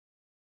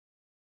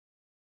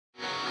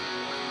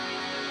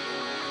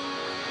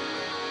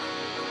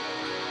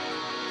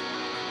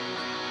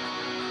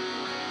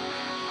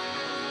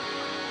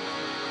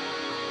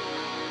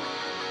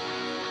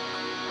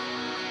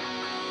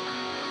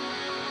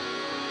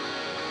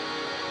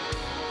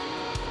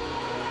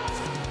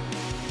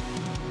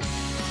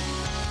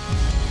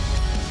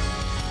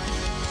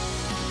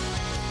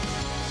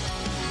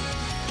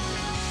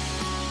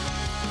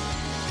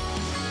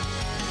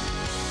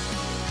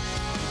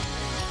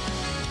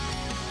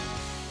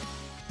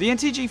The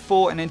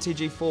NTG4 and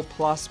NTG4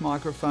 Plus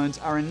microphones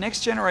are a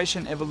next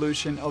generation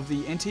evolution of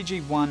the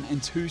NTG1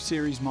 and 2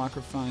 series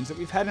microphones that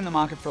we've had in the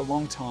market for a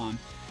long time.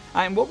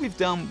 And what we've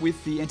done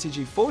with the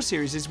NTG4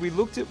 series is we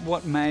looked at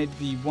what made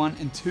the 1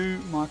 and 2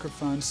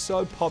 microphones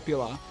so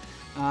popular,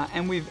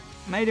 and we've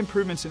made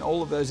improvements in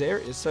all of those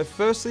areas. So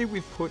firstly,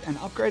 we've put an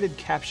upgraded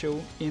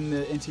capsule in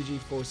the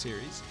NTG4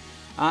 series,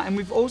 and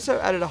we've also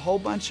added a whole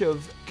bunch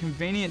of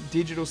convenient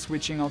digital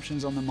switching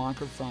options on the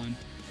microphone.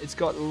 It's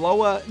got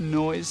lower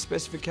noise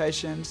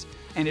specifications,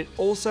 and it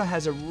also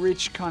has a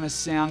rich kind of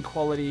sound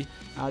quality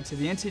to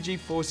the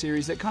NTG4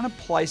 series that kind of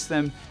place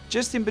them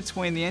just in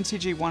between the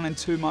NTG1 and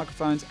 2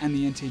 microphones and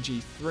the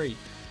NTG3.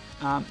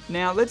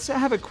 Now let's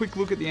have a quick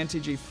look at the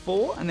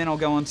NTG4, and then I'll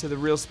go on to the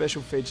real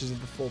special features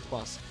of the 4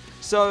 Plus.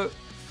 So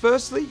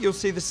firstly, you'll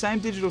see the same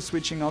digital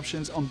switching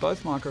options on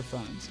both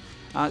microphones,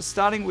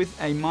 starting with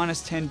a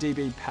 -10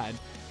 dB pad.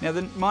 Now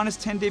the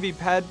 -10 dB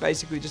pad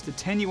basically just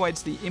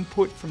attenuates the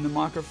input from the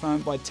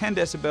microphone by 10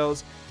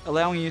 decibels,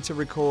 allowing you to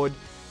record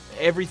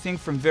everything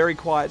from very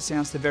quiet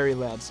sounds to very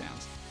loud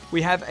sounds.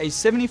 We have a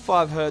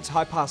 75 Hz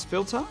high pass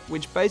filter,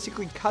 which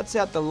basically cuts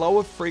out the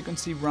lower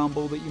frequency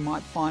rumble that you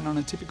might find on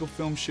a typical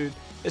film shoot,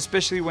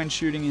 especially when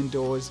shooting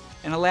indoors,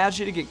 and allows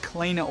you to get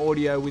cleaner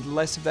audio with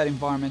less of that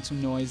environmental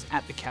noise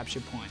at the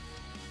capture point.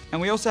 And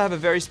we also have a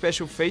very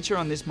special feature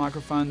on this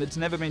microphone that's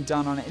never been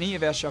done on any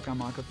of our shotgun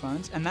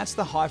microphones, and that's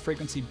the high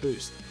frequency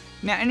boost.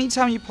 Now,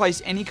 anytime you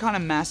place any kind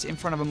of mass in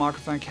front of a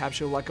microphone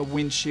capsule, like a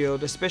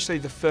windshield, especially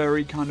the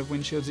furry kind of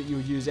windshields that you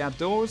would use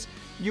outdoors,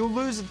 you'll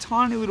lose a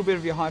tiny little bit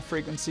of your high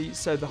frequency.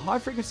 So the high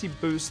frequency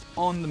boost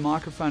on the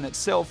microphone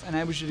itself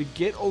enables you to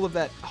get all of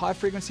that high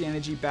frequency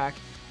energy back,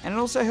 and it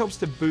also helps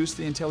to boost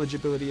the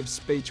intelligibility of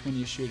speech when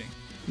you're shooting.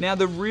 Now,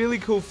 the really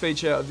cool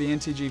feature of the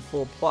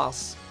NTG4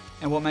 Plus,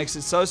 and what makes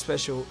it so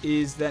special,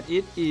 is that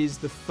it is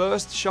the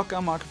first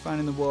shotgun microphone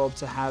in the world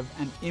to have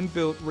an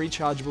inbuilt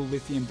rechargeable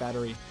lithium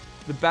battery.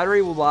 The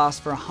battery will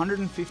last for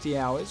 150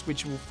 hours,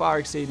 which will far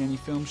exceed any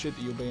film shoot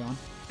that you'll be on.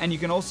 And you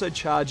can also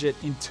charge it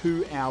in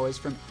 2 hours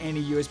from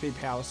any USB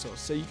power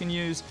source. So you can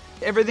use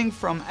everything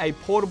from a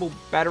portable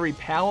battery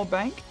power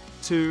bank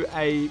to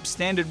a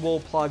standard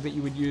wall plug that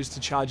you would use to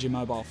charge your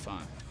mobile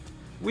phone.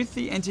 With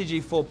the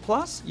NTG4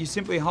 Plus, you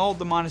simply hold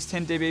the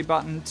 -10 dB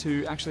button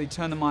to actually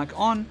turn the mic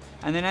on,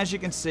 and then as you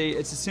can see,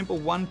 it's a simple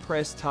one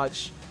press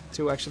touch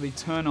to actually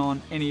turn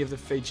on any of the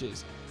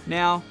features.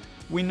 Now,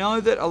 we know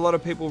that a lot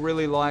of people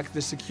really like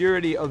the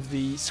security of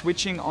the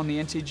switching on the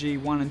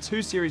NTG1 and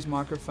 2 series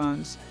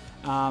microphones,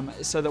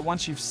 so that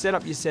once you've set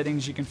up your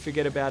settings, you can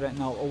forget about it and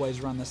they'll always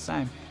run the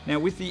same. Now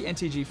with the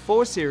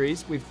NTG4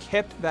 series, we've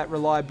kept that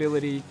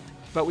reliability,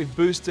 but we've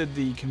boosted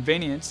the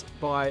convenience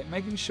by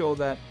making sure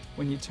that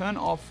when you turn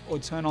off or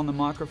turn on the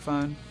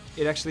microphone,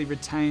 it actually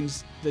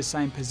retains the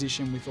same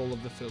position with all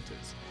of the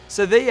filters.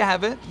 So there you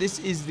have it. This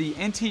is the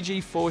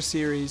NTG4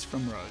 series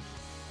from Rode.